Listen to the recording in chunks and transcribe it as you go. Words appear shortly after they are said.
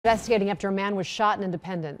Investigating after a man was shot in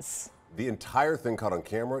Independence. The entire thing caught on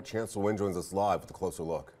camera. Chancellor Wynn joins us live with a closer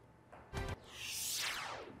look.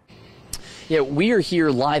 Yeah, we are here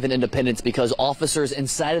live in Independence because officers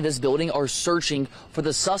inside of this building are searching for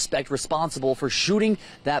the suspect responsible for shooting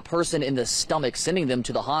that person in the stomach, sending them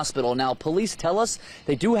to the hospital. Now, police tell us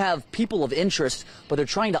they do have people of interest, but they're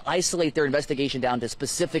trying to isolate their investigation down to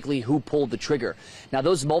specifically who pulled the trigger. Now,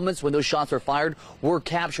 those moments when those shots were fired were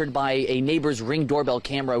captured by a neighbor's Ring doorbell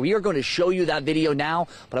camera. We are going to show you that video now,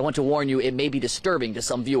 but I want to warn you, it may be disturbing to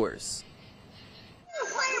some viewers.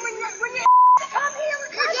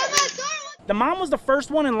 The mom was the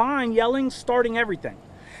first one in line yelling, starting everything.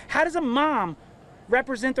 How does a mom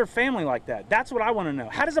represent their family like that? That's what I want to know.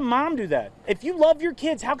 How does a mom do that? If you love your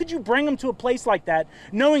kids, how could you bring them to a place like that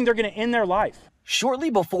knowing they're going to end their life? Shortly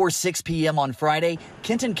before 6 p.m. on Friday,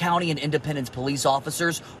 Kenton County and Independence police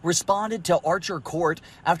officers responded to Archer Court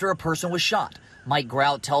after a person was shot. Mike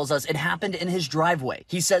Grout tells us it happened in his driveway.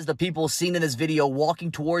 He says the people seen in this video walking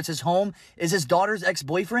towards his home is his daughter's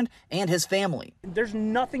ex-boyfriend and his family. There's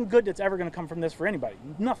nothing good that's ever going to come from this for anybody.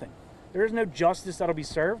 Nothing. There is no justice that'll be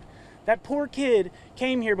served. That poor kid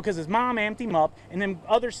came here because his mom amped him up, and then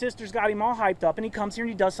other sisters got him all hyped up, and he comes here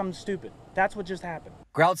and he does something stupid. That's what just happened.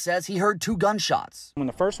 Grout says he heard 2 gunshots. When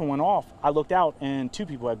the first one went off, I looked out and 2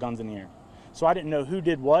 people had guns in the air. So I didn't know who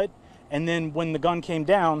did what. And then when the gun came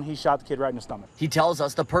down, he shot the kid right in the stomach. He tells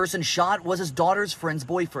us the person shot was his daughter's friend's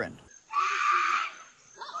boyfriend.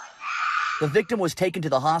 The victim was taken to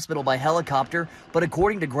the hospital by helicopter, but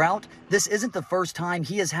according to Grout, this isn't the first time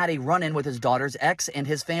he has had a run-in with his daughter's ex and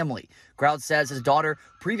his family. Grout says his daughter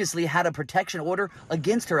previously had a protection order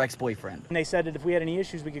against her ex-boyfriend. And they said that if we had any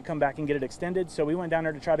issues, we could come back and get it extended. So we went down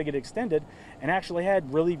there to try to get it extended and actually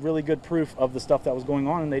had really, really good proof of the stuff that was going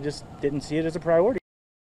on, and they just didn't see it as a priority.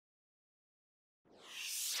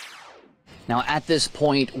 Now, at this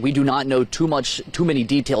point, we do not know too many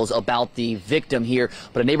details about the victim here,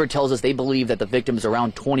 but a neighbor tells us they believe that the victim is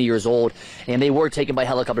around 20 years old, and they were taken by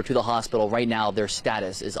helicopter to the hospital. Right now, their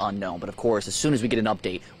status is unknown, but of course, as soon as we get an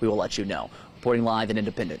update, we will let you know. Reporting live in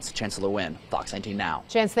Independence, Chancellor Wynn, Fox 19 Now.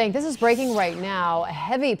 Chance, this is breaking right now. A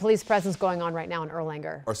heavy police presence going on right now in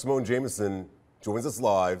Erlanger. Our Simone Jameson joins us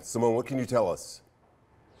live. Simone, what can you tell us?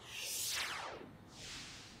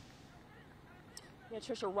 Yeah,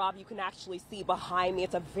 Trisha, Rob, you can actually see behind me.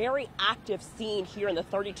 It's a very active scene here in the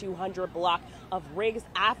 3200 block of Riggs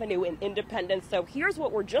Avenue in Independence. So here's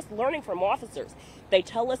what we're just learning from officers. They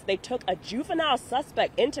tell us they took a juvenile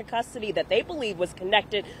suspect into custody that they believe was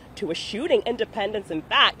connected to a shooting in Independence. In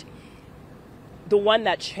fact, the one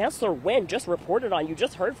that Chancellor Wynn just reported on, you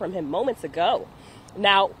just heard from him moments ago.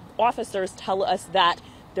 Now, officers tell us that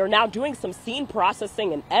they're now doing some scene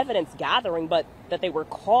processing and evidence gathering, but that they were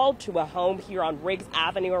called to a home here on Riggs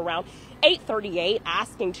Avenue around 8:38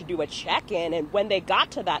 asking to do a check-in. And when they got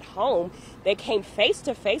to that home, they came face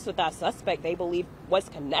to face with that suspect they believe was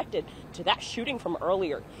connected to that shooting from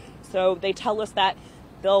earlier. So they tell us that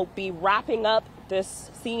they'll be wrapping up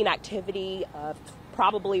this scene activity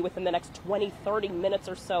probably within the next 20-30 minutes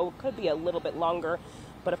or so. Could be a little bit longer,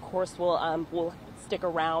 but of course we'll stick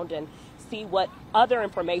around and see what other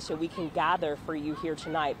information we can gather for you here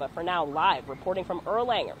tonight. But for now, live reporting from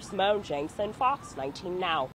Erlanger, Simone Jameson, Fox 19 Now.